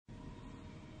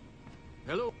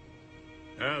Hello.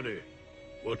 Howdy.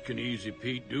 What can Easy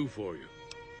Pete do for you?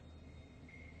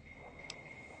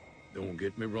 Don't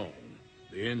get me wrong.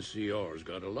 The NCR's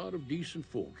got a lot of decent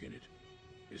folk in it.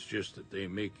 It's just that they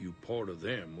make you part of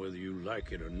them whether you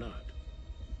like it or not.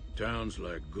 Towns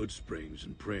like Goodsprings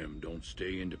and Prim don't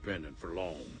stay independent for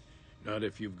long. Not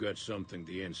if you've got something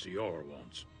the NCR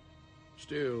wants.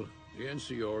 Still, the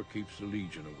NCR keeps the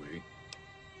Legion away.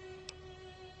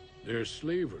 They're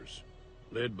slavers,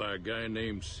 led by a guy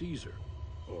named Caesar,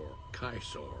 or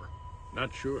Caesar.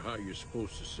 Not sure how you're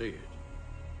supposed to say it.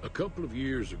 A couple of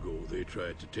years ago, they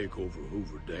tried to take over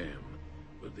Hoover Dam,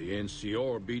 but the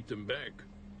NCR beat them back.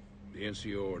 The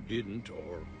NCR didn't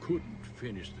or couldn't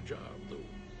finish the job, though.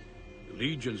 The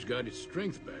Legion's got its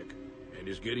strength back, and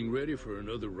is getting ready for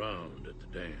another round at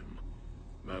the dam.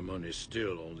 My money's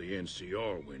still on the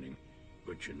NCR winning,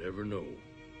 but you never know.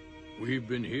 We've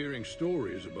been hearing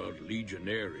stories about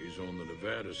legionaries on the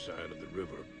Nevada side of the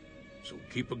river, so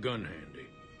keep a gun handy.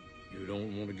 You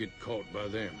don't want to get caught by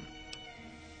them.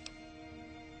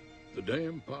 The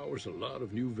dam powers a lot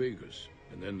of New Vegas,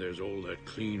 and then there's all that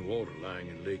clean water lying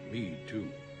in Lake Mead, too.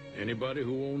 Anybody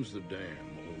who owns the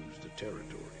dam owns the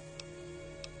territory.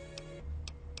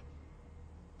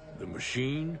 The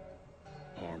machine?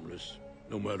 Harmless,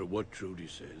 no matter what Trudy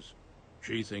says.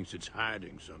 She thinks it's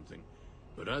hiding something,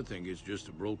 but I think it's just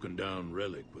a broken-down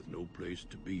relic with no place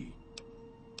to be.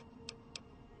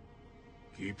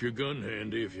 Keep your gun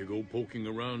handy if you go poking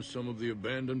around some of the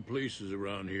abandoned places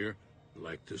around here,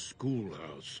 like the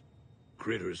schoolhouse.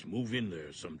 Critters move in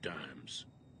there sometimes.